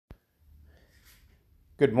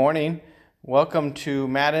Good morning. Welcome to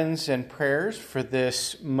Matins and Prayers for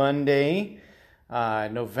this Monday,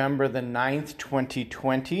 November the 9th,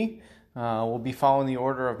 2020. We'll be following the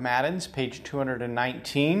order of Matins, page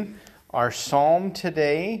 219. Our psalm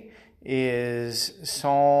today is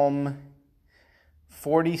Psalm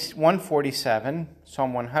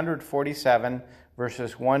 147,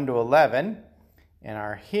 verses 1 to 11. And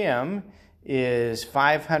our hymn is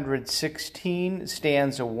 516,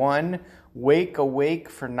 stanza 1, Wake, awake,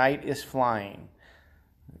 for night is flying.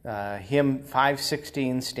 Hymn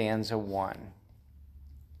 516, stanza 1.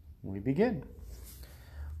 We begin.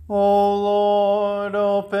 O Lord,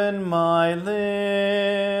 open my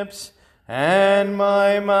lips, and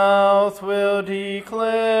my mouth will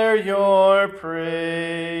declare your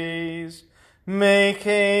praise. Make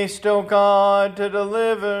haste, O God, to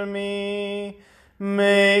deliver me.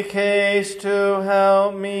 Make haste to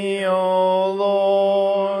help me, O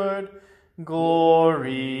Lord.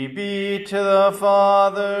 Glory be to the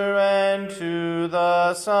Father, and to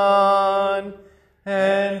the Son,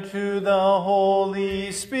 and to the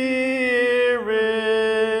Holy Spirit,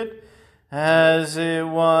 as it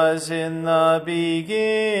was in the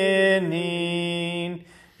beginning,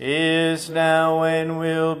 is now, and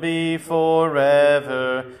will be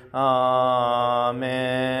forever. Amen.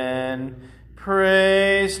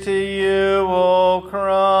 Praise to you, O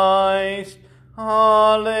Christ.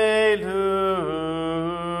 Hallelujah.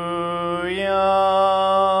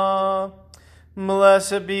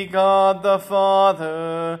 Blessed be God the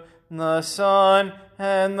Father, the Son,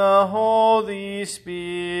 and the Holy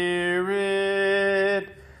Spirit.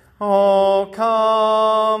 Oh,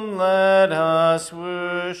 come, let us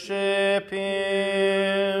worship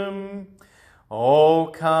him. Oh,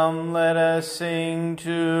 come, let us sing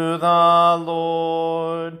to the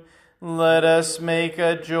Lord. Let us make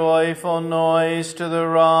a joyful noise to the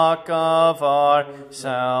rock of our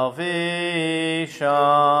salvation.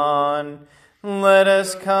 Let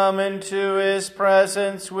us come into his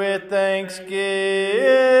presence with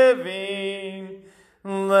thanksgiving.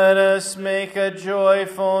 Let us make a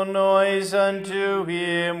joyful noise unto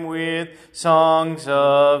him with songs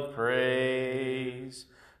of praise.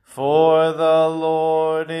 For the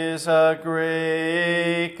Lord is a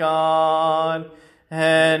great God,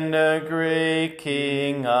 and a great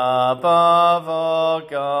King above all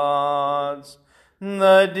gods.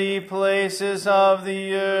 The deep places of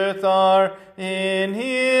the earth are in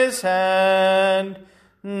his hand.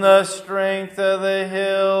 The strength of the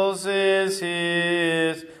hills is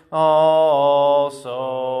his also.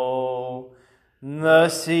 The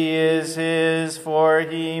sea is his, for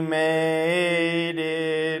he made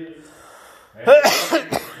it,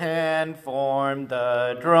 and formed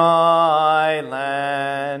the dry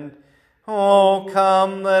land. Oh,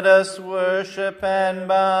 come, let us worship and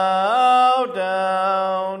bow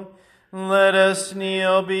down. Let us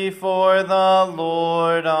kneel before the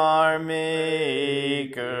Lord our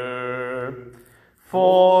Maker.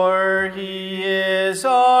 For he is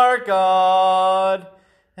our God,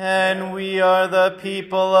 and we are the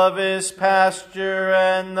people of his pasture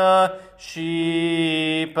and the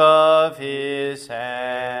sheep of his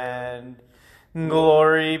hand.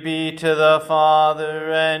 Glory be to the Father,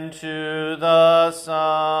 and to the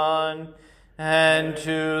Son, and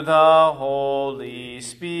to the Holy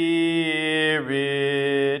Spirit,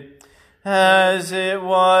 as it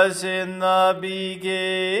was in the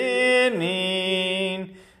beginning,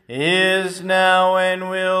 is now, and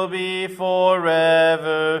will be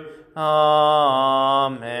forever.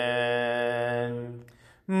 Amen.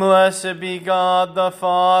 Blessed be God the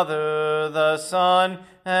Father, the Son,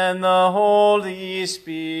 and the Holy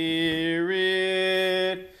Spirit.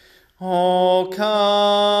 Oh,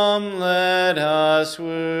 come, let us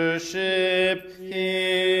worship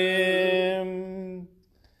him.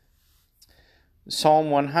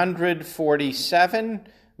 Psalm 147,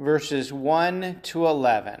 verses 1 to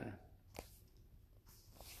 11.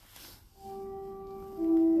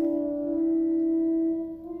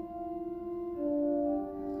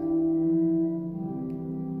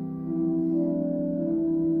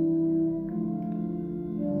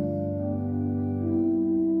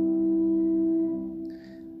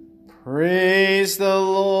 Praise the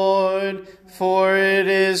Lord, for it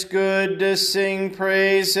is good to sing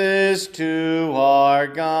praises to our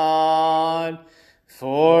God.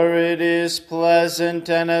 For it is pleasant,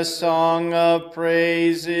 and a song of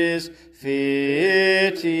praise is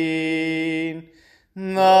fitting.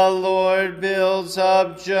 The Lord builds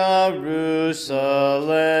up Jerusalem.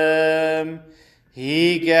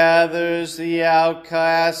 He gathers the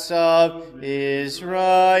outcasts of Israel.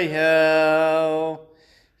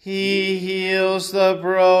 He heals the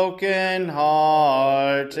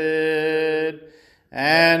broken-hearted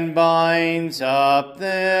and binds up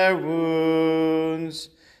their wounds.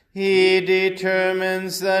 He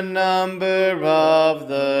determines the number of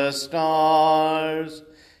the stars.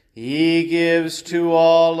 He gives to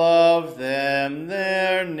all of them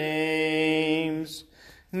their names.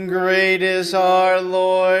 Great is our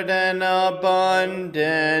Lord and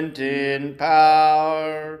abundant in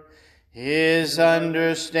power. His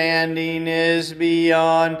understanding is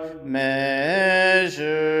beyond measure.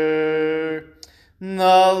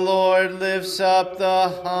 The Lord lifts up the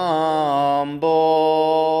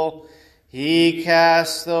humble. He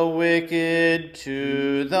casts the wicked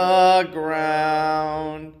to the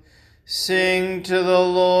ground. Sing to the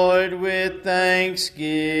Lord with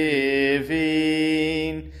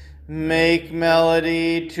thanksgiving. Make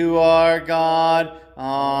melody to our God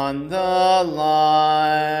on the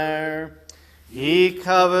lyre. He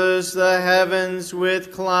covers the heavens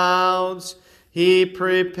with clouds. He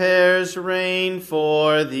prepares rain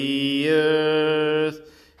for the earth.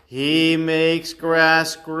 He makes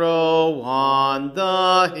grass grow on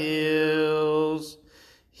the hills.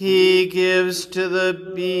 He gives to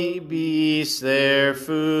the beasts their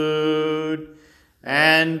food,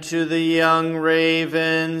 and to the young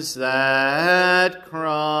ravens that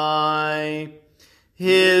cry.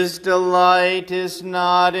 His delight is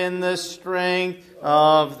not in the strength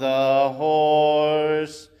of the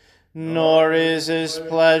horse, nor is his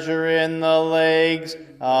pleasure in the legs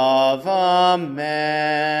of a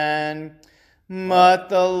man. But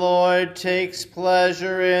the Lord takes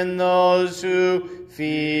pleasure in those who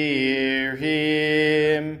fear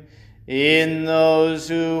him, in those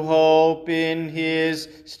who hope in his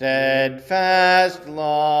steadfast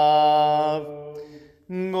love.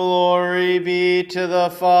 Glory be to the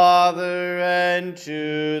Father, and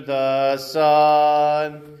to the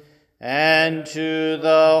Son, and to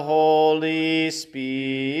the Holy Spirit,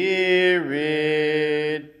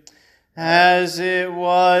 as it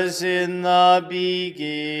was in the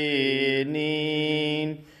beginning,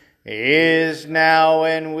 is now,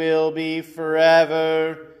 and will be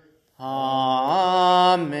forever.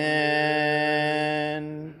 Amen.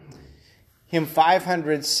 Hymn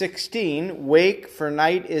 516, Wake, for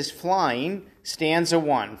Night is Flying, stanza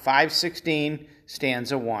 1. 516,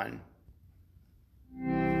 stanza 1.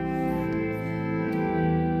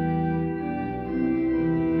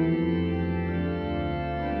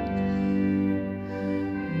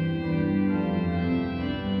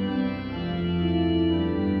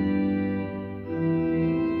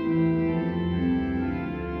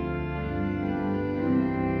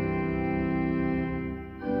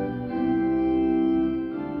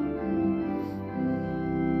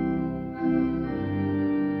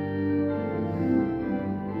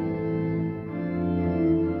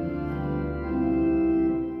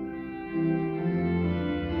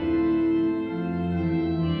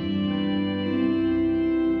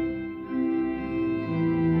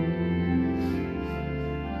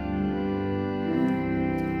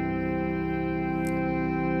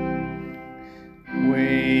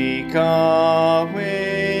 Wake,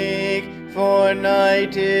 awake, for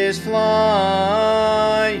night is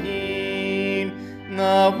flying.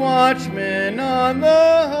 The watchmen on the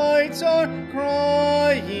heights are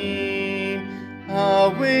crying.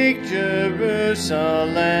 Awake,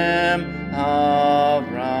 Jerusalem,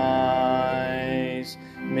 arise.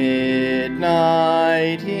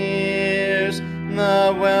 Midnight hears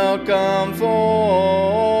the welcome voices,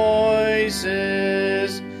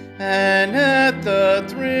 and at the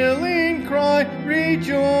thrilling cry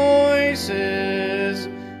rejoices.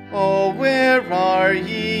 Oh, where are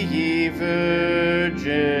ye,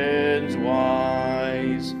 virgins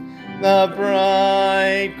wise? The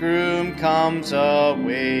bridegroom comes,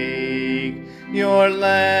 awake. Your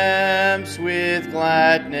lamps with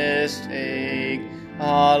gladness take.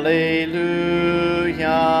 Alleluia.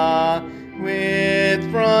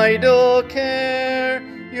 With bridal care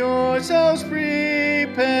yourselves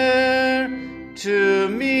prepare to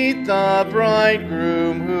meet the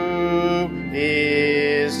bridegroom who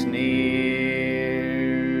is near.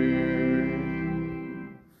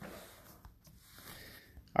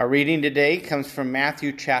 Our reading today comes from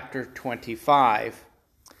Matthew chapter 25.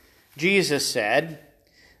 Jesus said,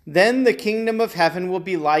 "Then the kingdom of heaven will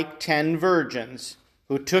be like 10 virgins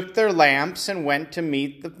who took their lamps and went to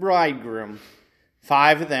meet the bridegroom.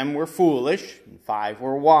 5 of them were foolish, and 5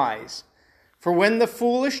 were wise. For when the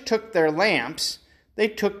foolish took their lamps, they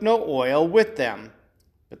took no oil with them.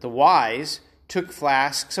 But the wise took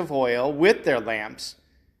flasks of oil with their lamps.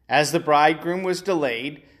 As the bridegroom was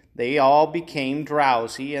delayed, they all became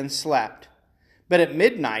drowsy and slept. But at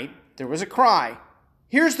midnight there was a cry,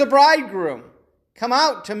 'Here's the bridegroom! Come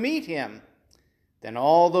out to meet him!' Then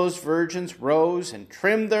all those virgins rose and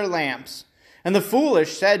trimmed their lamps. And the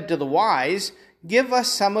foolish said to the wise, 'Give us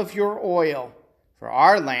some of your oil, for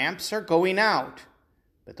our lamps are going out.'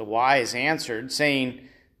 But the wise answered, saying,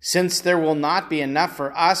 'Since there will not be enough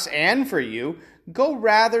for us and for you, go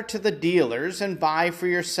rather to the dealers and buy for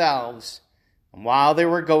yourselves.' And while they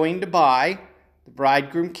were going to buy, the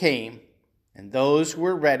bridegroom came, and those who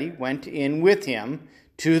were ready went in with him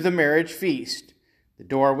to the marriage feast. The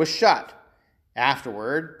door was shut.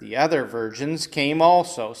 Afterward, the other virgins came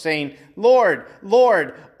also, saying, 'Lord,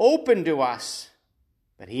 Lord, open to us.'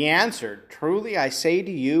 But he answered, 'Truly I say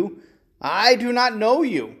to you, I do not know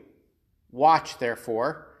you. Watch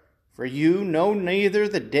therefore, for you know neither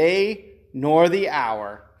the day nor the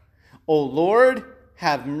hour. O Lord,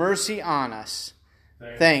 have mercy on us.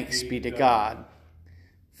 Thanks be to God.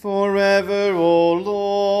 Forever, O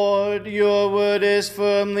Lord, your word is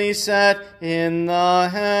firmly set in the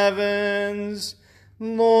heavens.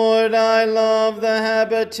 Lord, I love the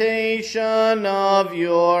habitation of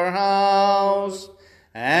your house,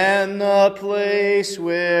 and the place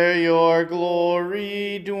where your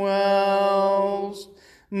glory dwells.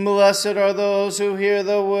 Blessed are those who hear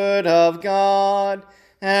the word of God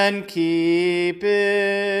and keep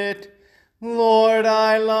it. Lord,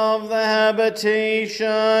 I love the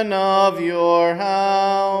habitation of your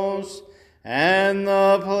house, and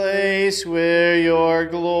the place where your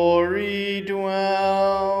glory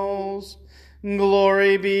dwells.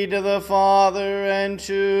 Glory be to the Father, and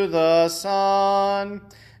to the Son,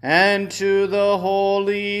 and to the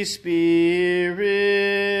Holy Spirit.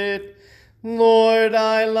 Lord,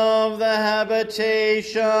 I love the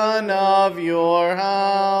habitation of your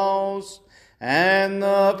house, and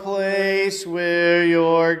the place where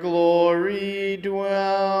your glory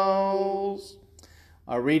dwells.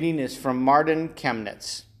 Our reading is from Martin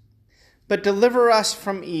Chemnitz. But deliver us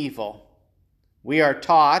from evil. We are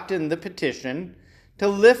taught in the petition to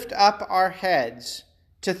lift up our heads,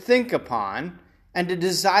 to think upon, and to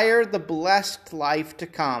desire the blessed life to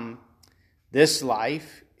come. This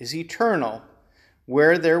life is eternal,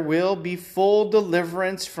 where there will be full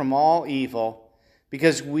deliverance from all evil.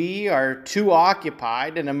 Because we are too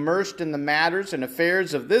occupied and immersed in the matters and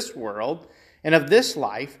affairs of this world and of this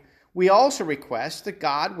life, we also request that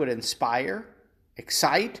God would inspire,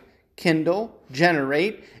 excite, kindle,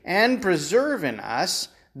 generate, and preserve in us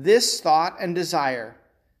this thought and desire.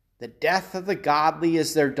 The death of the godly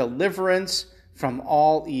is their deliverance from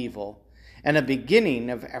all evil, and a beginning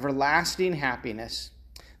of everlasting happiness.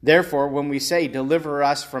 Therefore, when we say, 'Deliver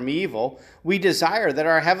us from evil,' we desire that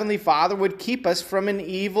our Heavenly Father would keep us from an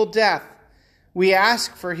evil death. We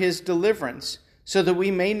ask for his deliverance, so that we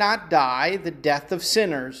may not die the death of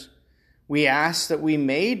sinners. We ask that we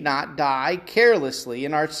may not die carelessly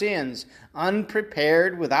in our sins,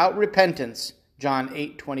 unprepared without repentance, John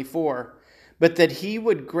 8:24, but that he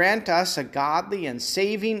would grant us a godly and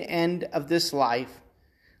saving end of this life.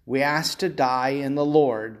 We ask to die in the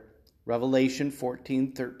Lord, Revelation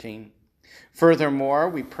 14:13. Furthermore,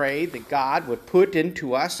 we pray that God would put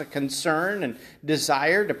into us a concern and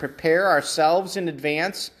desire to prepare ourselves in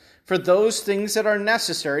advance for those things that are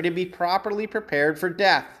necessary to be properly prepared for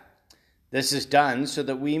death. This is done so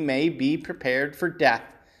that we may be prepared for death,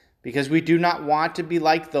 because we do not want to be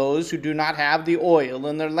like those who do not have the oil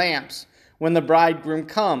in their lamps when the bridegroom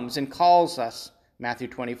comes and calls us, Matthew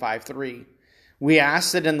 25:3. We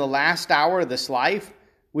ask that in the last hour of this life,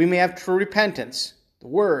 we may have true repentance, the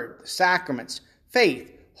word, the sacraments,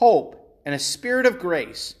 faith, hope, and a spirit of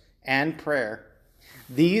grace and prayer.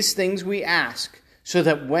 These things we ask, so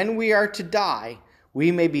that when we are to die,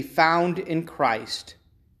 we may be found in Christ.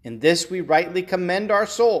 In this we rightly commend our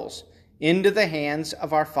souls into the hands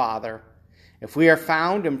of our Father. If we are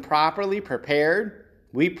found improperly prepared,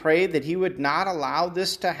 we pray that he would not allow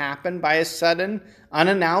this to happen by a sudden,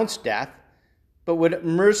 unannounced death, but would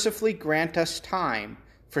mercifully grant us time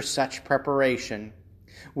for such preparation.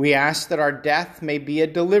 We ask that our death may be a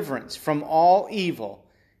deliverance from all evil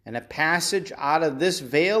and a passage out of this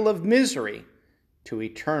vale of misery to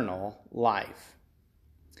eternal life.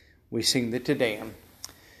 We sing the Te Deum.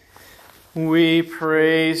 We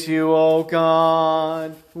praise you, O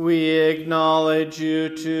God. We acknowledge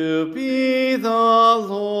you to be the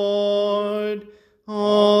Lord.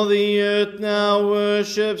 All the earth now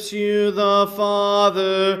worships you, the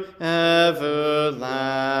Father everlasting.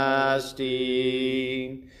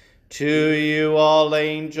 To you all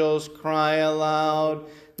angels cry aloud,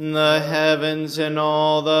 the heavens and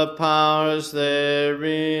all the powers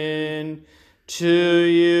therein. To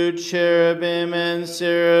you cherubim and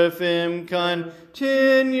seraphim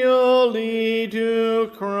continually do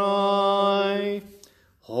cry,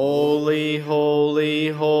 Holy, holy,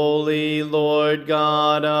 holy, Lord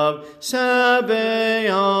God of Sabaoth.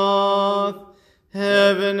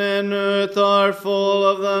 Heaven and earth are full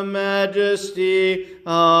of the majesty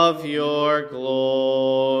of your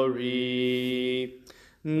glory.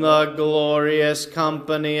 The glorious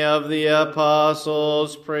company of the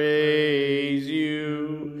apostles praise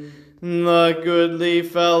you. The goodly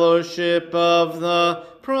fellowship of the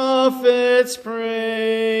prophets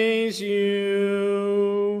praise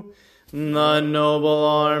you. The noble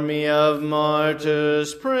army of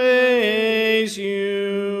martyrs praise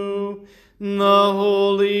you. The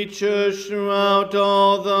holy church throughout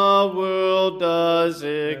all the world does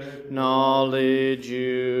acknowledge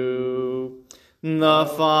you. The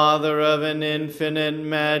Father of an infinite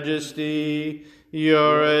majesty,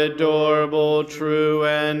 your adorable, true,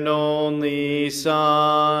 and only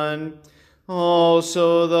Son,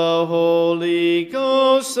 also the Holy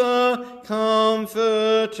Ghost, the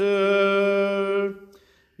Comforter.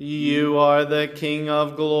 You are the King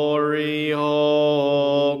of glory,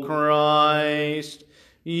 O Christ.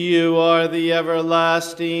 You are the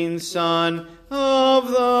everlasting Son of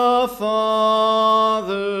the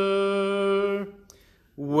Father.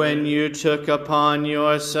 When you took upon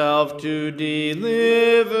yourself to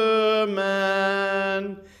deliver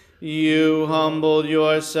man, you humbled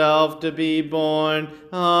yourself to be born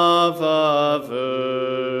of a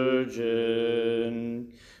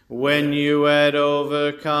virgin. When you had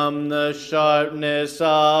overcome the sharpness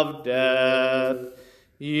of death,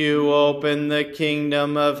 you opened the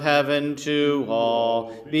kingdom of heaven to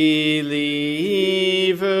all believers.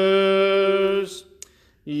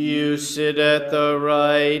 You sit at the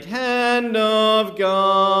right hand of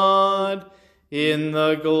God in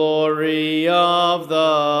the glory of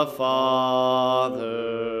the Father.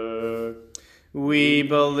 We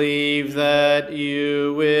believe that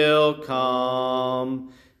you will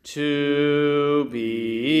come to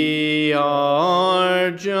be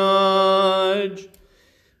our judge.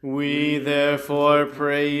 We therefore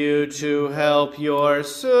pray you to help your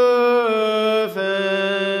servants,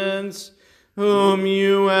 whom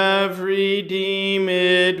you have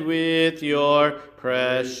redeemed with your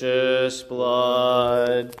precious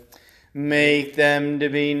blood. Make them to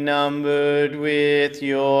be numbered with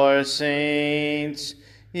your saints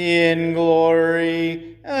in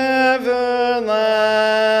glory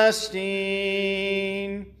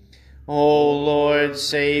everlasting. O Lord,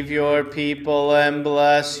 save your people and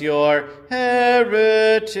bless your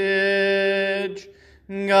heritage.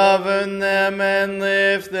 Govern them and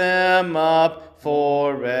lift them up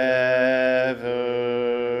forever.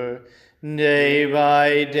 Day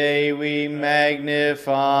by day we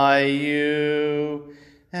magnify you,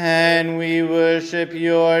 and we worship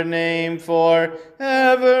your name forever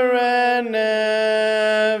and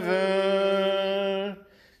ever.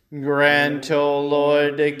 Grant, O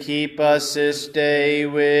Lord, to keep us this day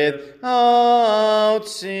without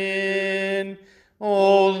sin.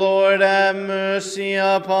 O Lord, have mercy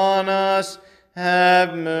upon us.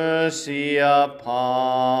 Have mercy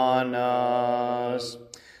upon us.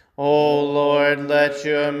 O Lord, let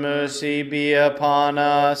your mercy be upon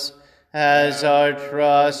us, as our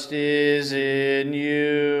trust is in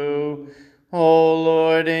you. O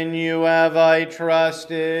Lord, in you have I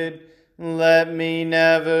trusted. Let me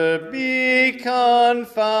never be confounded.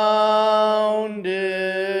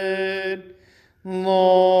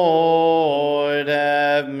 Lord,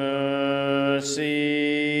 have mercy.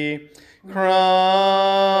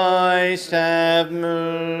 Christ, have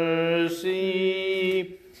mercy.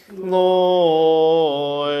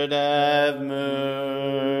 Lord, have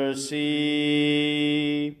mercy.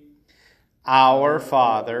 Our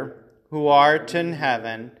Father, who art in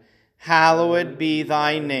heaven, hallowed be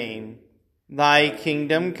thy name. Thy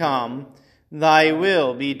kingdom come, thy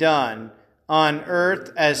will be done, on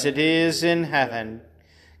earth as it is in heaven.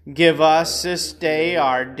 Give us this day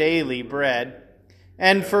our daily bread,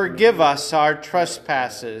 and forgive us our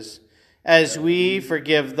trespasses, as we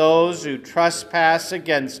forgive those who trespass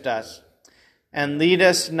against us. And lead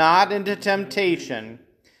us not into temptation,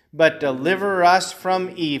 but deliver us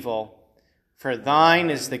from evil. For thine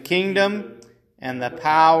is the kingdom, and the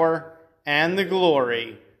power, and the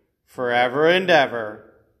glory, forever and ever.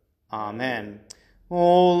 Amen.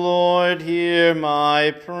 O Lord, hear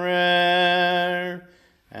my prayer,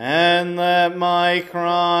 and let my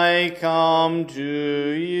cry come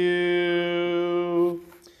to you.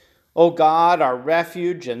 O God, our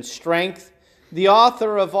refuge and strength, the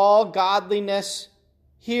author of all godliness,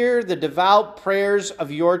 hear the devout prayers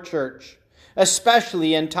of your church,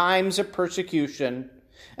 especially in times of persecution,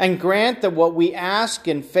 and grant that what we ask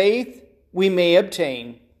in faith we may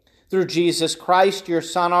obtain. Through Jesus Christ, your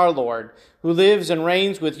Son, our Lord, who lives and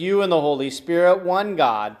reigns with you in the Holy Spirit, one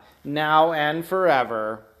God, now and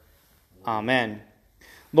forever. Amen.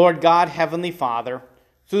 Lord God, Heavenly Father,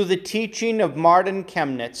 through the teaching of Martin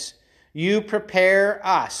Chemnitz, you prepare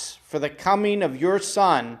us for the coming of your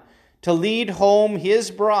Son to lead home his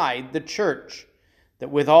bride, the Church, that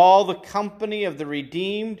with all the company of the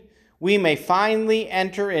redeemed, we may finally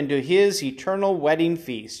enter into his eternal wedding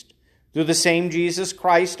feast. Through the same Jesus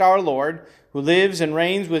Christ our Lord, who lives and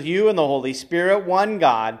reigns with you in the Holy Spirit, one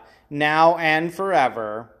God, now and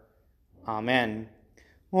forever. Amen.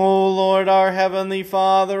 O Lord, our heavenly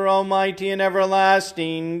Father, almighty and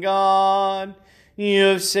everlasting God, you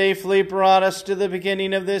have safely brought us to the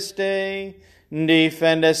beginning of this day.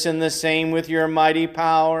 Defend us in the same with your mighty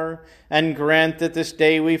power, and grant that this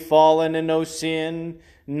day we fall into no sin,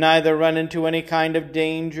 neither run into any kind of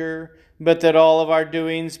danger, but that all of our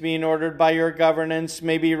doings, being ordered by your governance,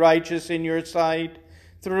 may be righteous in your sight.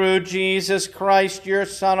 Through Jesus Christ, your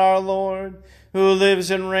Son, our Lord, who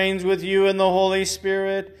lives and reigns with you in the Holy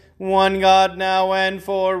Spirit, one God, now and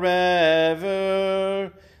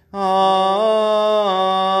forever. Amen.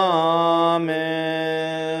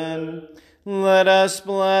 Let us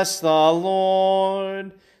bless the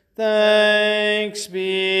Lord. Thanks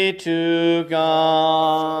be to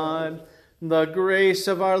God. The grace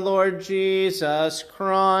of our Lord Jesus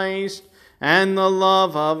Christ, and the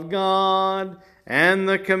love of God, and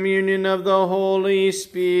the communion of the Holy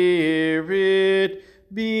Spirit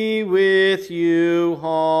be with you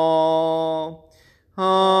all. Amen.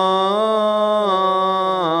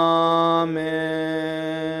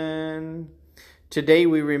 Today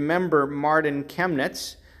we remember Martin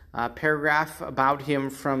Chemnitz. A paragraph about him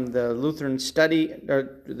from the Lutheran Study,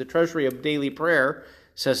 or the Treasury of Daily Prayer,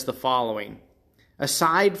 says the following.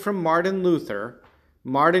 Aside from Martin Luther,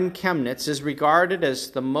 Martin Chemnitz is regarded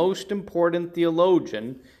as the most important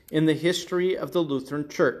theologian in the history of the Lutheran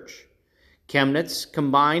Church. Chemnitz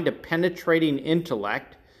combined a penetrating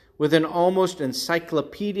intellect with an almost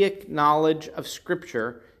encyclopedic knowledge of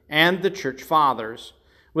Scripture and the Church Fathers,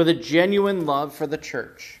 with a genuine love for the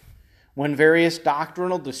Church. When various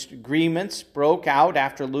doctrinal disagreements broke out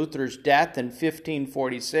after Luther's death in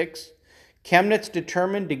 1546, Chemnitz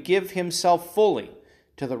determined to give himself fully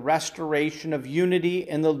to the restoration of unity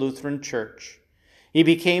in the Lutheran Church. He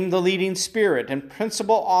became the leading spirit and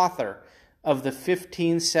principal author of the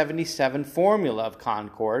 1577 Formula of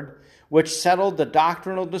Concord, which settled the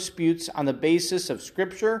doctrinal disputes on the basis of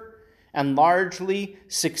Scripture and largely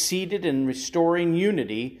succeeded in restoring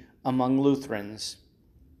unity among Lutherans.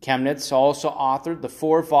 Chemnitz also authored the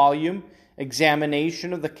 4-volume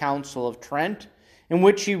Examination of the Council of Trent, in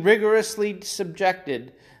which he rigorously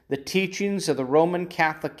subjected the teachings of the Roman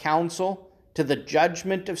Catholic Council to the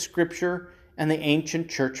judgment of Scripture and the ancient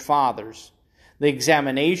Church Fathers. The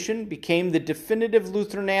examination became the definitive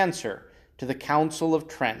Lutheran answer to the Council of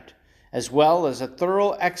Trent, as well as a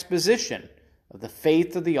thorough exposition of the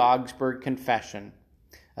faith of the Augsburg Confession.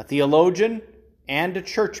 A theologian and a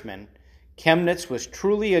churchman, Chemnitz was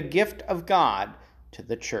truly a gift of God to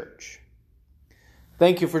the Church.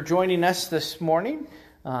 Thank you for joining us this morning.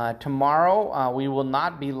 Tomorrow we will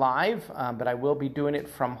not be live, but I will be doing it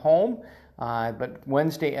from home. But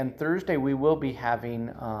Wednesday and Thursday we will be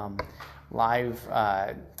having live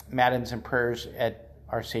Matins and prayers at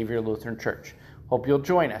Our Savior Lutheran Church. Hope you'll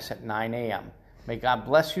join us at 9 a.m. May God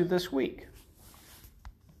bless you this week.